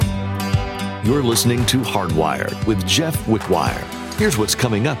You're listening to Hardwired with Jeff Wickwire. Here's what's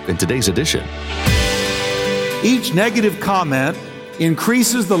coming up in today's edition. Each negative comment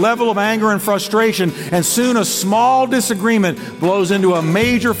increases the level of anger and frustration, and soon a small disagreement blows into a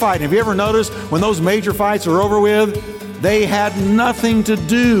major fight. Have you ever noticed when those major fights are over with, they had nothing to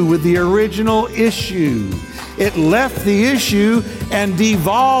do with the original issue. It left the issue and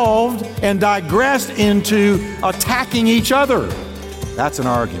devolved and digressed into attacking each other. That's an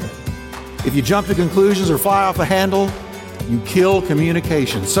argument. If you jump to conclusions or fly off the handle, you kill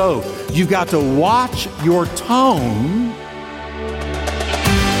communication. So you've got to watch your tone.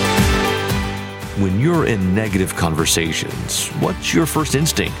 When you're in negative conversations, what's your first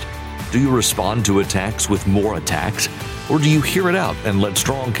instinct? Do you respond to attacks with more attacks, or do you hear it out and let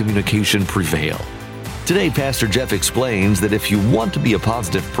strong communication prevail? Today, Pastor Jeff explains that if you want to be a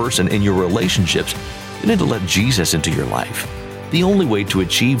positive person in your relationships, you need to let Jesus into your life. The only way to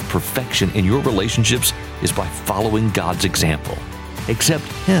achieve perfection in your relationships is by following God's example. Accept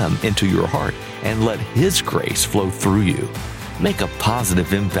Him into your heart and let His grace flow through you. Make a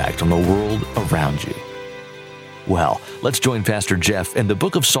positive impact on the world around you. Well, let's join Pastor Jeff in the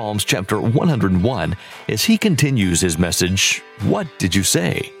book of Psalms chapter 101 as he continues his message, What Did You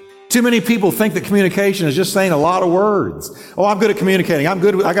Say? Too many people think that communication is just saying a lot of words. Oh, I'm good at communicating.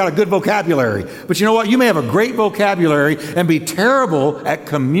 I got a good vocabulary. But you know what? You may have a great vocabulary and be terrible at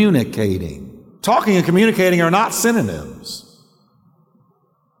communicating. Talking and communicating are not synonyms.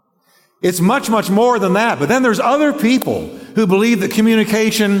 It's much, much more than that. But then there's other people who believe that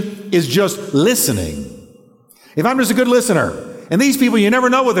communication is just listening. If I'm just a good listener, and these people, you never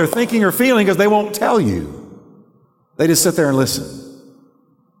know what they're thinking or feeling because they won't tell you. They just sit there and listen.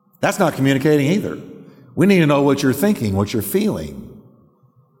 That's not communicating either. We need to know what you're thinking, what you're feeling.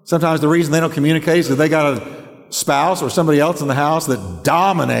 Sometimes the reason they don't communicate is that they got a spouse or somebody else in the house that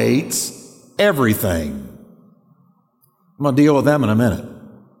dominates everything. I'm going to deal with them in a minute.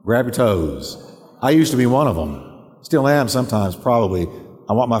 Grab your toes. I used to be one of them. Still am sometimes, probably.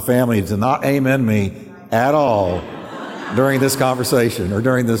 I want my family to not amen me at all during this conversation or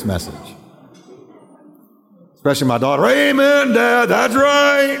during this message. Especially my daughter, amen, Dad, that's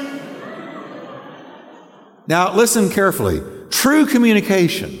right. Now, listen carefully. True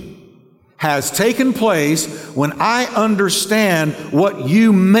communication has taken place when I understand what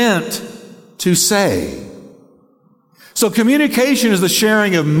you meant to say. So communication is the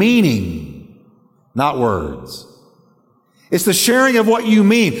sharing of meaning, not words. It's the sharing of what you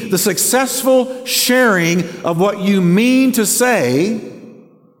mean, the successful sharing of what you mean to say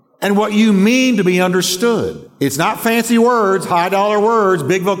and what you mean to be understood. It's not fancy words, high dollar words,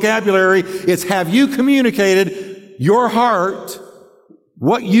 big vocabulary. It's have you communicated your heart,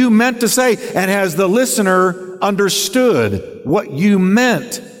 what you meant to say, and has the listener understood what you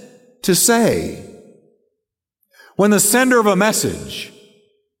meant to say? When the sender of a message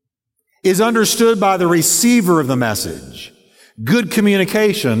is understood by the receiver of the message, good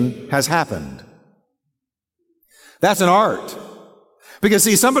communication has happened. That's an art. Because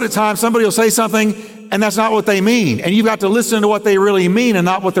see, somebody will say something and that's not what they mean. And you've got to listen to what they really mean and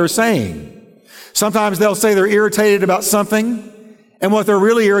not what they're saying. Sometimes they'll say they're irritated about something, and what they're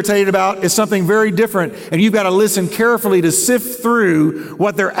really irritated about is something very different. And you've got to listen carefully to sift through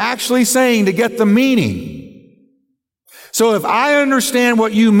what they're actually saying to get the meaning. So if I understand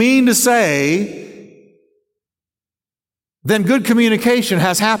what you mean to say, then good communication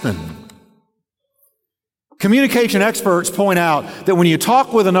has happened. Communication experts point out that when you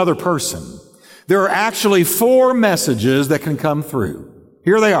talk with another person, there are actually 4 messages that can come through.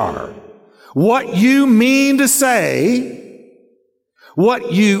 Here they are. What you mean to say,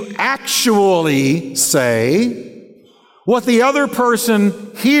 what you actually say, what the other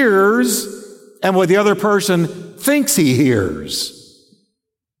person hears, and what the other person thinks he hears.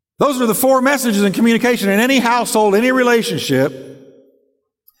 Those are the 4 messages in communication. In any household, any relationship,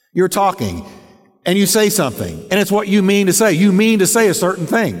 you're talking. And you say something, and it's what you mean to say. You mean to say a certain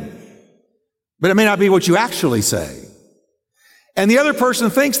thing, but it may not be what you actually say. And the other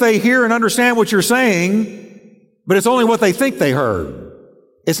person thinks they hear and understand what you're saying, but it's only what they think they heard.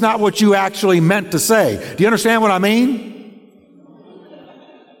 It's not what you actually meant to say. Do you understand what I mean?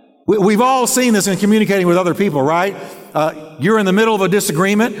 We've all seen this in communicating with other people, right? You're in the middle of a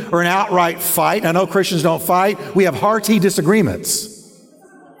disagreement or an outright fight. I know Christians don't fight. We have hearty disagreements.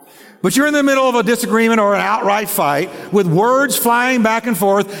 But you're in the middle of a disagreement or an outright fight with words flying back and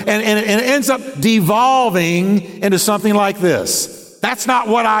forth, and it ends up devolving into something like this. That's not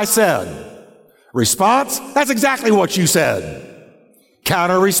what I said. Response? That's exactly what you said.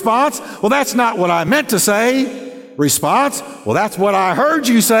 Counter response? Well, that's not what I meant to say. Response? Well, that's what I heard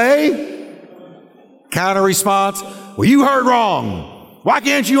you say. Counter response, well, you heard wrong. Why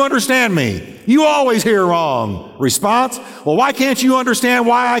can't you understand me? You always hear wrong. Response, well, why can't you understand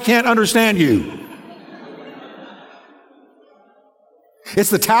why I can't understand you? It's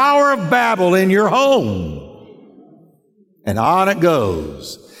the Tower of Babel in your home. And on it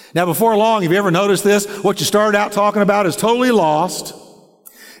goes. Now, before long, have you ever noticed this? What you started out talking about is totally lost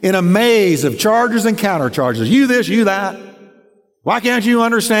in a maze of charges and countercharges. You this, you that. Why can't you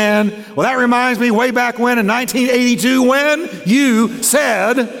understand? Well, that reminds me way back when in 1982 when you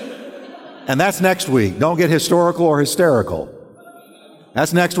said, and that's next week. Don't get historical or hysterical.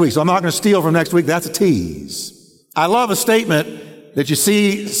 That's next week. So I'm not going to steal from next week. That's a tease. I love a statement that you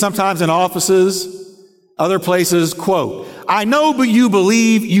see sometimes in offices, other places, quote, I know but you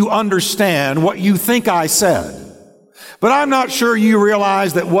believe you understand what you think I said, but I'm not sure you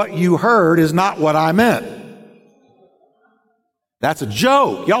realize that what you heard is not what I meant. That's a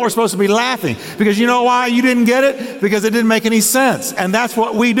joke. Y'all are supposed to be laughing because you know why you didn't get it? Because it didn't make any sense. And that's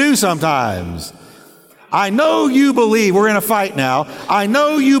what we do sometimes. I know you believe, we're in a fight now. I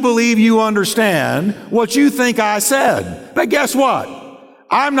know you believe you understand what you think I said. But guess what?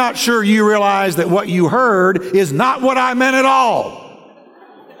 I'm not sure you realize that what you heard is not what I meant at all.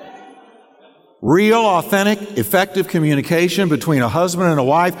 Real, authentic, effective communication between a husband and a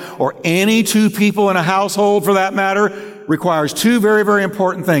wife, or any two people in a household for that matter, requires two very, very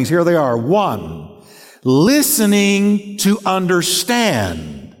important things. Here they are. One, listening to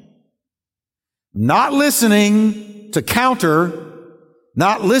understand. Not listening to counter,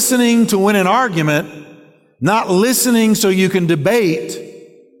 not listening to win an argument, not listening so you can debate,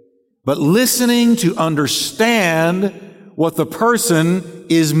 but listening to understand what the person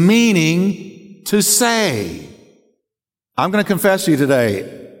is meaning to say. I'm going to confess to you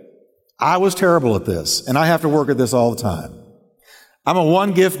today, I was terrible at this, and I have to work at this all the time. I'm a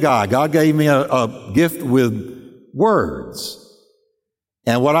one-gift guy. God gave me a gift with words.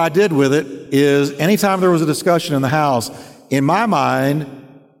 And what I did with it is anytime there was a discussion in the house, in my mind,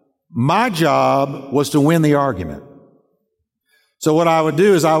 my job was to win the argument. So what I would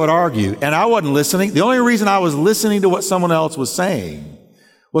do is I would argue, and I wasn't listening. The only reason I was listening to what someone else was saying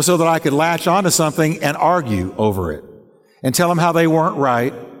was so that I could latch onto something and argue over it and tell them how they weren't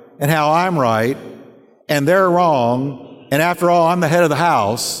right and how I'm right and they're wrong. And after all, I'm the head of the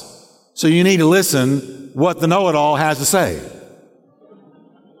house, so you need to listen what the know-it-all has to say.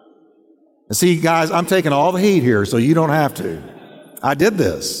 And see, guys, I'm taking all the heat here, so you don't have to. I did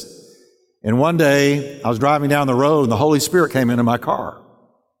this. And one day, I was driving down the road, and the Holy Spirit came into my car.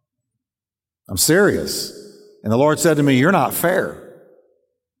 I'm serious. And the Lord said to me, you're not fair.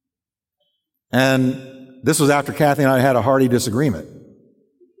 And this was after Kathy and I had a hearty disagreement.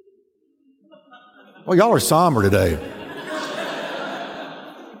 Well, y'all are somber today.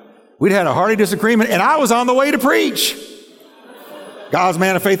 We'd had a hearty disagreement, and I was on the way to preach. God's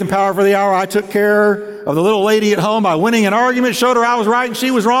man of faith and power for the hour. I took care of the little lady at home by winning an argument, showed her I was right and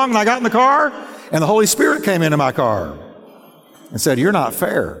she was wrong, and I got in the car, and the Holy Spirit came into my car and said, you're not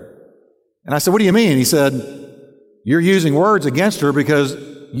fair. And I said, what do you mean? He said, you're using words against her because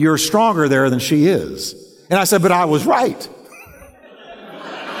you're stronger there than she is. And I said, but I was right.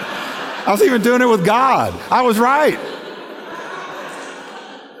 I was even doing it with God. I was right.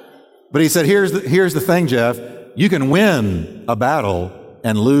 But he said, here's the thing, Jeff. You can win a battle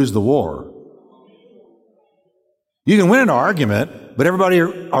and lose the war. You can win an argument, but everybody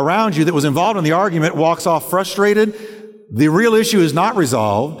around you that was involved in the argument walks off frustrated. The real issue is not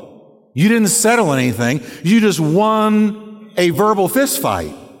resolved. You didn't settle anything. You just won a verbal fist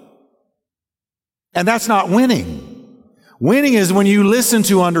fight. And that's not winning. Winning is when you listen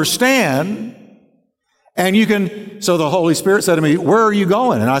to understand, and you can, so the Holy Spirit said to me, where are you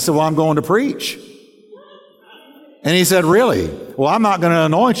going? And I said, well, I'm going to preach. And he said, really? Well, I'm not going to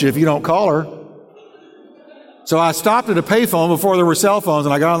anoint you if you don't call her. So I stopped at a payphone before there were cell phones,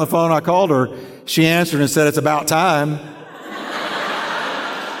 and I got on the phone, I called her. She answered and said, it's about time.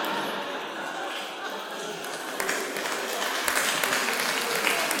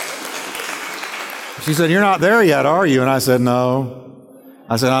 She said, you're not there yet, are you? And I said, no.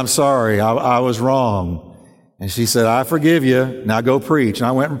 I said, I'm sorry, I was wrong. And she said, I forgive you. Now go preach. And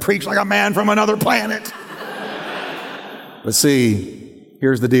I went and preached like a man from another planet. But see,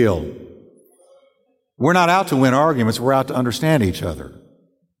 here's the deal. We're not out to win arguments. We're out to understand each other.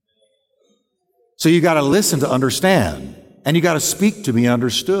 So you got to listen to understand, and you got to speak to be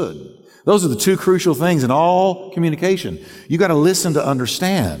understood. Those are the two crucial things in all communication. You got to listen to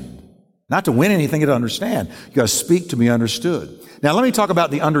understand, not to win anything, to understand. You got to speak to be understood. Now, let me talk about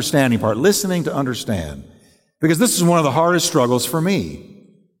the understanding part, listening to understand, because this is one of the hardest struggles for me.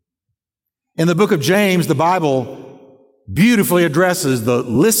 In the book of James, the Bible beautifully addresses the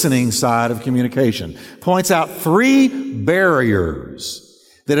listening side of communication, points out 3 barriers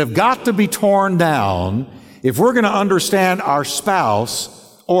that have got to be torn down if we're going to understand our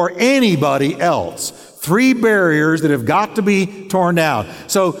spouse or anybody else. 3 barriers that have got to be torn down.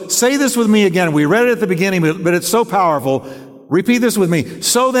 So say this with me again. We read it at the beginning, but it's so powerful. Repeat this with me.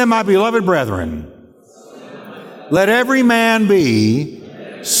 So then, my beloved brethren, let every man be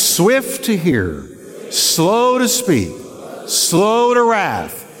swift to hear, slow to speak, slow to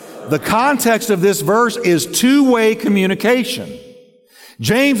wrath. The context of this verse is 2-way communication.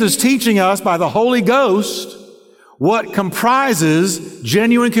 James is teaching us by the Holy Ghost what comprises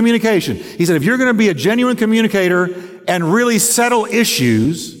genuine communication. He said, if you're going to be a genuine communicator and really settle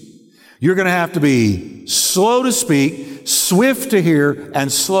issues, you're going to have to be slow to speak, swift to hear,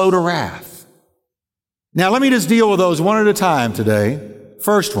 and slow to wrath. Now, let me just deal with those one at a time today.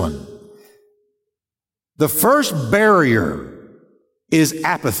 First one. The first barrier is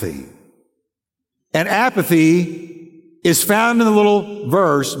apathy. And apathy is found in the little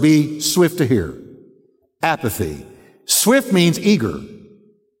verse, be swift to hear. Apathy. Swift means eager.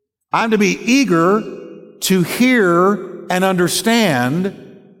 I'm to be eager to hear and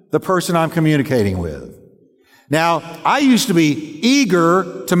understand the person I'm communicating with. Now, I used to be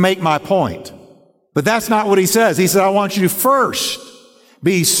eager to make my point, but that's not what he says. He said, I want you to first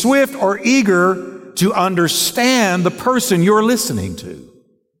be swift or eager to understand the person you're listening to.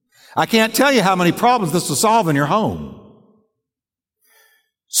 I can't tell you how many problems this will solve in your home.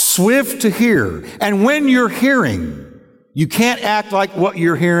 Swift to hear. And when you're hearing, you can't act like what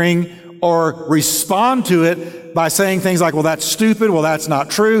you're hearing or respond to it by saying things like, well, that's stupid, well, that's not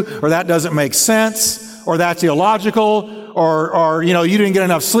true, or that doesn't make sense, or that's illogical, or you didn't get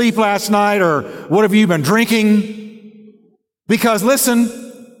enough sleep last night, or what have you been drinking? Because listen,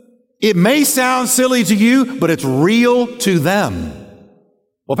 it may sound silly to you, but it's real to them.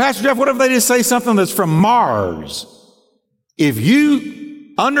 Well, Pastor Jeff, what if they just say something that's from Mars? If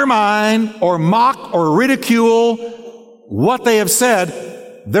you undermine or mock or ridicule what they have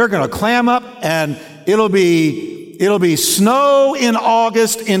said, they're going to clam up and it'll be snow in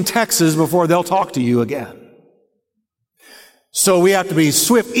August in Texas before they'll talk to you again. So we have to be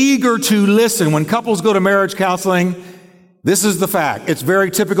swift, eager to listen. When couples go to marriage counseling, this is the fact. It's very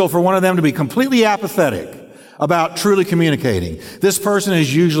typical for one of them to be completely apathetic about truly communicating. This person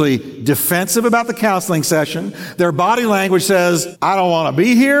is usually defensive about the counseling session. Their body language says, I don't want to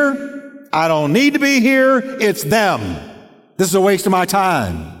be here. I don't need to be here. It's them. This is a waste of my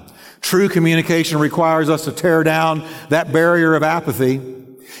time. True communication requires us to tear down that barrier of apathy.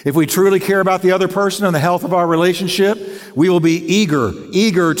 If we truly care about the other person and the health of our relationship, we will be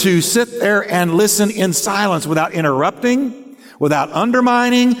eager to sit there and listen in silence without interrupting, without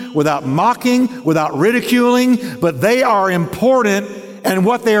undermining, without mocking, without ridiculing, but they are important and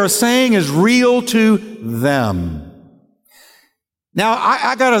what they are saying is real to them. Now,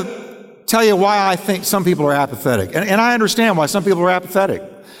 I got to tell you why I think some people are apathetic. And I understand why some people are apathetic.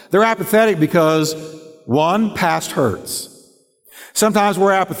 They're apathetic because, one, past hurts. Sometimes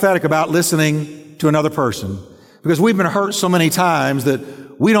we're apathetic about listening to another person because we've been hurt so many times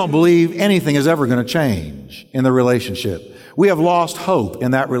that we don't believe anything is ever going to change in the relationship. We have lost hope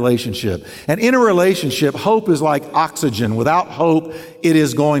in that relationship. And in a relationship, hope is like oxygen. Without hope, it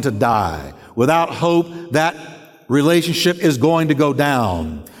is going to die. Without hope, that relationship is going to go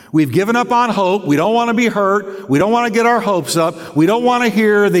down. We've given up on hope. We don't want to be hurt. We don't want to get our hopes up. We don't want to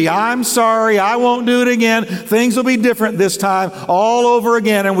hear the I'm sorry, I won't do it again. Things will be different this time all over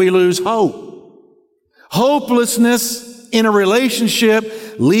again, and we lose hope. Hopelessness in a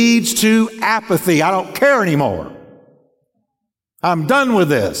relationship leads to apathy. I don't care anymore. I'm done with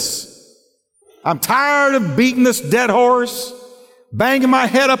this. I'm tired of beating this dead horse, banging my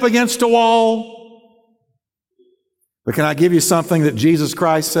head up against a wall. But can I give you something that Jesus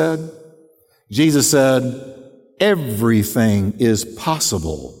Christ said? Jesus said, everything is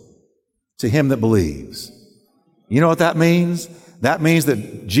possible to him that believes. You know what that means? That means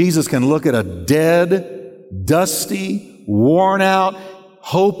that Jesus can look at a dead, dusty, worn out,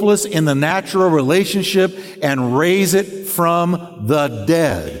 hopeless in the natural relationship and raise it from the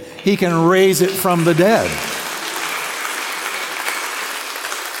dead. He can raise it from the dead.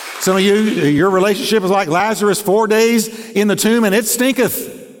 Some of you, your relationship is like Lazarus 4 days in the tomb and it stinketh.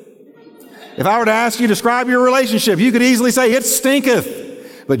 If I were to ask you to describe your relationship, you could easily say it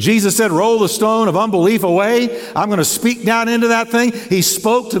stinketh. But Jesus said, roll the stone of unbelief away. I'm going to speak down into that thing. He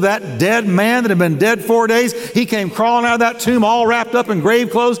spoke to that dead man that had been dead 4 days. He came crawling out of that tomb all wrapped up in grave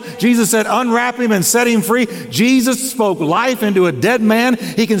clothes. Jesus said, unwrap him and set him free. Jesus spoke life into a dead man.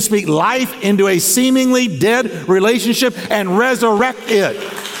 He can speak life into a seemingly dead relationship and resurrect it.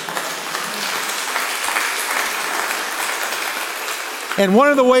 And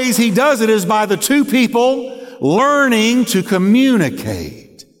one of the ways he does it is by the two people learning to communicate,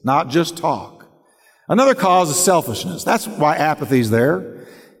 not just talk. Another cause is selfishness. That's why apathy is there.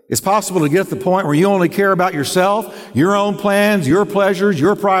 It's possible to get to the point where you only care about yourself, your own plans, your pleasures,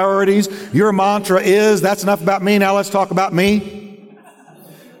 your priorities. Your mantra is, that's enough about me, now let's talk about me.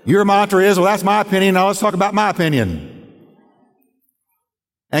 Your mantra is, well, that's my opinion, now let's talk about my opinion.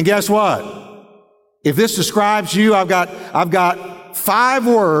 And guess what? If this describes you, I've got 5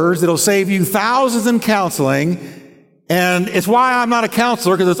 words that'll save you thousands in counseling, and it's why I'm not a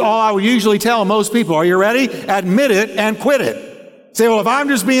counselor, because it's all I would usually tell most people. Are you ready? Admit it and quit it. Say, well, if I'm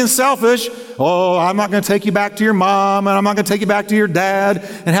just being selfish, I'm not going to take you back to your mom, and I'm not going to take you back to your dad,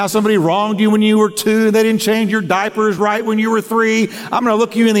 and how somebody wronged you when you were 2, and they didn't change your diapers right when you were 3. I'm going to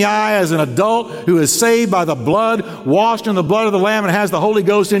look you in the eye as an adult who is saved by the blood, washed in the blood of the Lamb, and has the Holy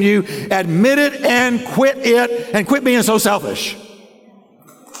Ghost in you. Admit it and quit being so selfish.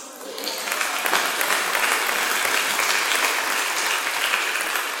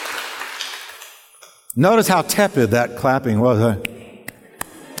 Notice how tepid that clapping was,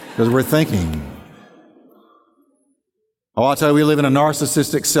 because we're thinking. I'll tell you, we live in a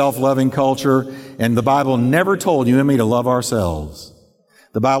narcissistic, self-loving culture, and the Bible never told you and me to love ourselves.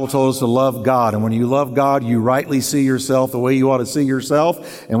 The Bible told us to love God, and when you love God, you rightly see yourself the way you ought to see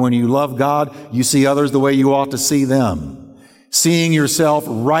yourself, and when you love God, you see others the way you ought to see them. Seeing yourself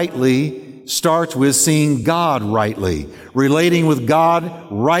rightly starts with seeing God rightly. Relating with God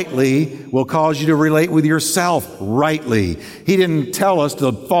rightly will cause you to relate with yourself rightly. He didn't tell us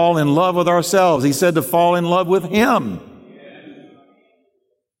to fall in love with ourselves. He said to fall in love with Him.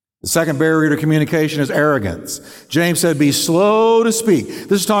 The second barrier to communication is arrogance. James said, be slow to speak.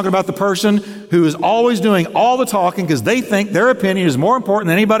 This is talking about the person who is always doing all the talking because they think their opinion is more important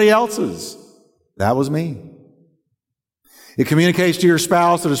than anybody else's. That was me. It communicates to your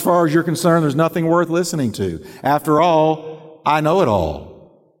spouse that as far as you're concerned, there's nothing worth listening to. After all, I know it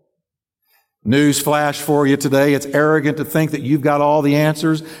all. News flash for you today. It's arrogant to think that you've got all the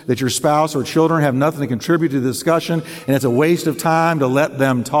answers, that your spouse or children have nothing to contribute to the discussion, and it's a waste of time to let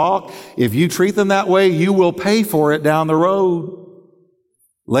them talk. If you treat them that way, you will pay for it down the road.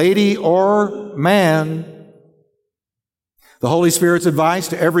 Lady or man. The Holy Spirit's advice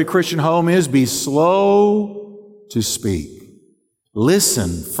to every Christian home is be slow to speak.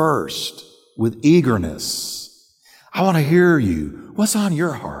 Listen first with eagerness. I want to hear you. What's on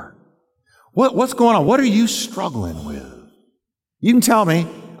your heart? What's going on? What are you struggling with? You can tell me.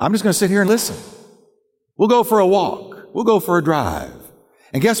 I'm just going to sit here and listen. We'll go for a walk. We'll go for a drive.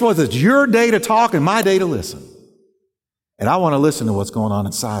 And guess what? It's your day to talk and my day to listen. And I want to listen to what's going on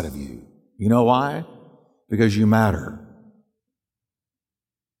inside of you. You know why? Because you matter.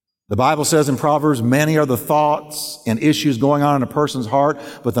 The Bible says in Proverbs, many are the thoughts and issues going on in a person's heart,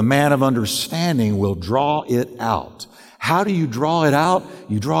 but the man of understanding will draw it out. How do you draw it out?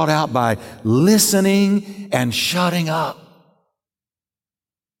 You draw it out by listening and shutting up.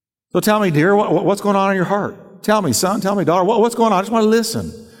 So tell me, dear, what's going on in your heart? Tell me, son, tell me, daughter, what's going on? I just want to listen.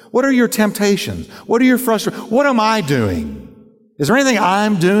 What are your temptations? What are your frustrations? What am I doing? Is there anything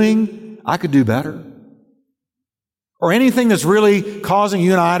I'm doing I could do better? Or anything that's really causing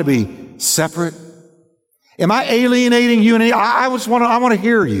you and I to be separate? Am I alienating you and me? I want to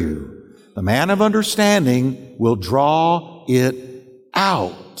hear you. The man of understanding will draw it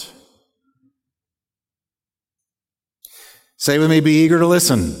out. Say with me, be eager to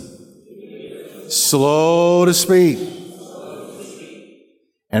listen. Slow to speak.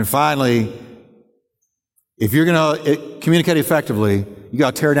 And finally, if you're going to communicate effectively, you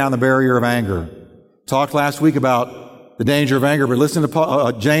got to tear down the barrier of anger. Talked last week about the danger of anger, but listen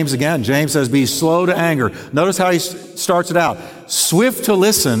to James again. James says, be slow to anger. Notice how he starts it out. Swift to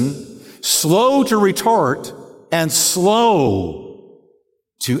listen, slow to retort, and slow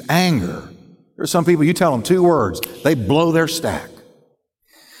to anger. There are some people, you tell them 2 words, they blow their stack.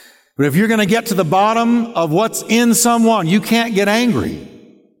 But if you're going to get to the bottom of what's in someone, you can't get angry.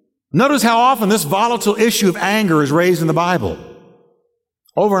 Notice how often this volatile issue of anger is raised in the Bible.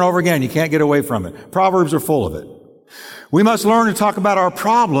 Over and over again, you can't get away from it. Proverbs are full of it. We must learn to talk about our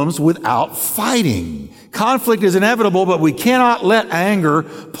problems without fighting. Conflict is inevitable, but we cannot let anger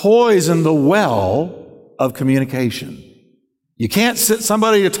poison the well of communication. You can't sit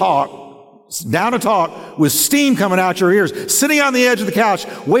somebody down to talk with steam coming out your ears, sitting on the edge of the couch,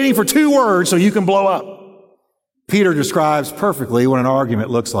 waiting for 2 words so you can blow up. Peter describes perfectly what an argument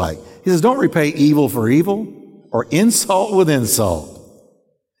looks like. He says, don't repay evil for evil or insult with insult.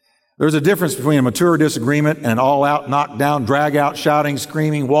 There's a difference between a mature disagreement and an all-out, knock-down, drag-out, shouting,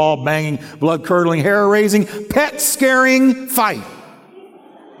 screaming, wall-banging, blood-curdling, hair-raising, pet-scaring fight.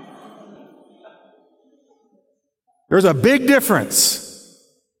 There's a big difference.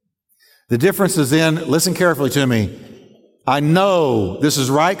 The difference is in, listen carefully to me, I know this is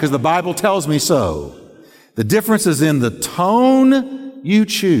right because the Bible tells me so. The difference is in the tone you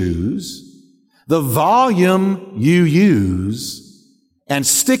choose, the volume you use, and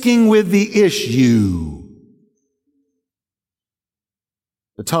sticking with the issue.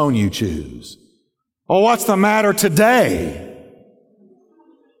 The tone you choose. Oh, what's the matter today?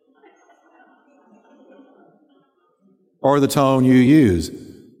 Or the tone you use.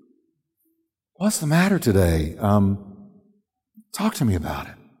 What's the matter today? Talk to me about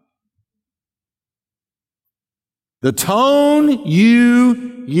it. The tone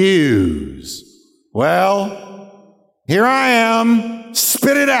you use. Well, here I am.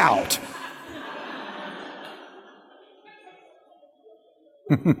 Spit it out.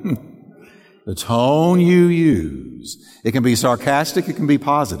 The tone you use. It can be sarcastic. It can be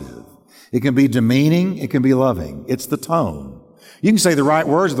positive. It can be demeaning. It can be loving. It's the tone. You can say the right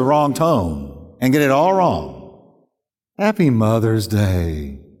words with the wrong tone and get it all wrong. Happy Mother's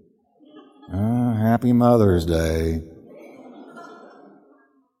Day. Happy Mother's Day.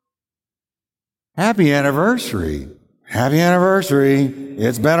 Happy anniversary. Happy anniversary.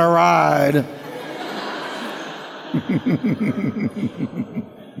 It's been a ride.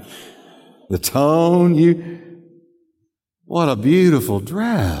 The tone you... What a beautiful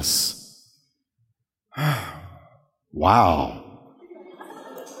dress. Wow.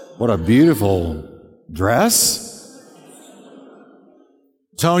 What a beautiful dress.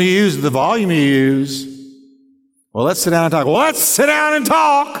 Tone you use, the volume you use. Well, let's sit down and talk. Well, let's sit down and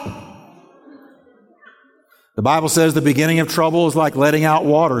talk. The Bible says the beginning of trouble is like letting out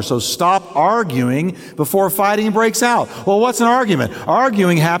water, so stop arguing before fighting breaks out. Well, what's an argument?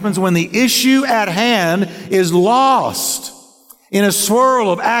 Arguing happens when the issue at hand is lost in a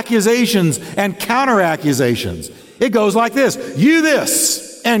swirl of accusations and counter-accusations. It goes like this,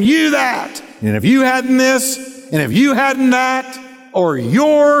 and you that, and if you hadn't this, and if you hadn't that, or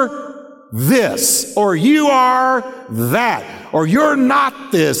you're this, or you are that, or you're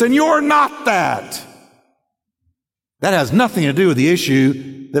not this, and you're not that. That has nothing to do with the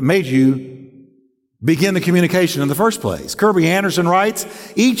issue that made you begin the communication in the first place. Kirby Anderson writes,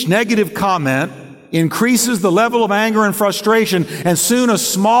 each negative comment increases the level of anger and frustration, and soon a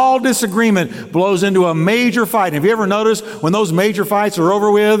small disagreement blows into a major fight. Have you ever noticed when those major fights are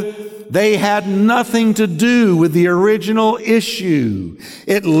over with, they had nothing to do with the original issue.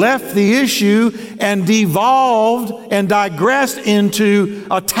 It left the issue and devolved and digressed into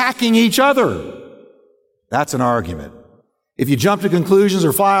attacking each other. That's an argument. If you jump to conclusions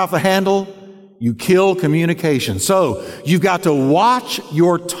or fly off the handle, you kill communication. So you've got to watch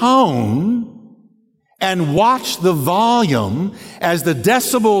your tone and watch the volume. As the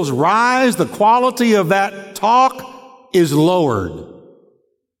decibels rise, the quality of that talk is lowered.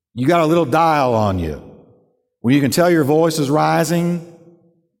 You got a little dial on you. When you can tell your voice is rising,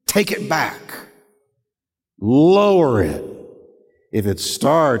 take it back. Lower it. If it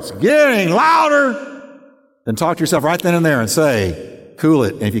starts getting louder, then talk to yourself right then and there and say, cool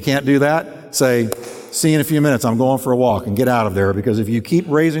it. And if you can't do that, say, see you in a few minutes. I'm going for a walk, and get out of there. Because if you keep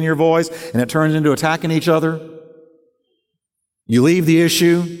raising your voice and it turns into attacking each other, you leave the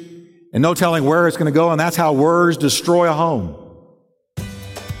issue and no telling where it's going to go. And that's how words destroy a home.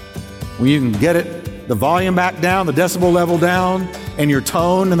 When you can get it, the volume back down, the decibel level down, and your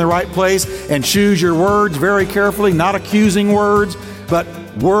tone in the right place, and choose your words very carefully, not accusing words, but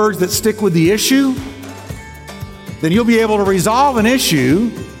words that stick with the issue, then you'll be able to resolve an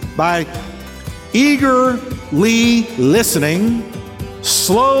issue by eagerly listening,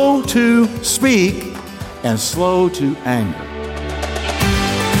 slow to speak, and slow to anger.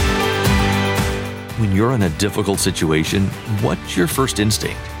 When you're in a difficult situation, what's your first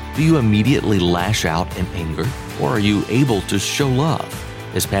instinct? Do you immediately lash out in anger, or are you able to show love?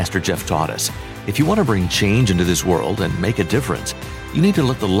 As Pastor Jeff taught us, if you want to bring change into this world and make a difference, you need to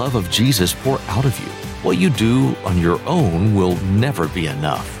let the love of Jesus pour out of you. What you do on your own will never be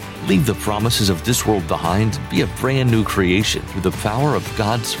enough. Leave the promises of this world behind and be a brand new creation through the power of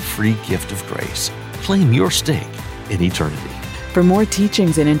God's free gift of grace. Claim your stake in eternity. For more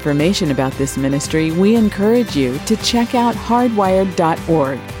teachings and information about this ministry, we encourage you to check out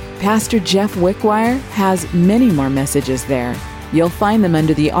hardwired.org. Pastor Jeff Wickwire has many more messages there. You'll find them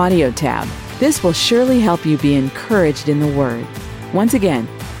under the audio tab. This will surely help you be encouraged in the Word. Once again,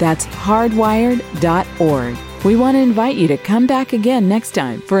 that's hardwired.org. We want to invite you to come back again next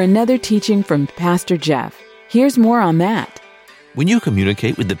time for another teaching from Pastor Jeff. Here's more on that. When you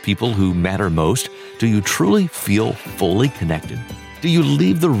communicate with the people who matter most, do you truly feel fully connected? Do you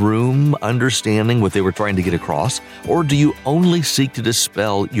leave the room understanding what they were trying to get across, or do you only seek to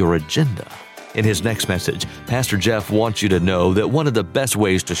dispel your agenda? In his next message, Pastor Jeff wants you to know that one of the best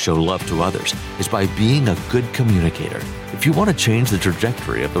ways to show love to others is by being a good communicator. If you want to change the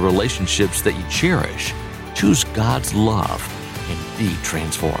trajectory of the relationships that you cherish, choose God's love and be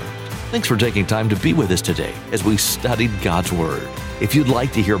transformed. Thanks for taking time to be with us today as we studied God's Word. If you'd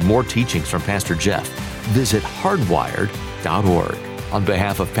like to hear more teachings from Pastor Jeff, visit hardwired.org. On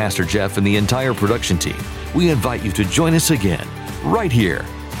behalf of Pastor Jeff and the entire production team, we invite you to join us again right here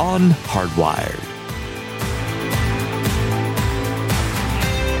on Hardwired.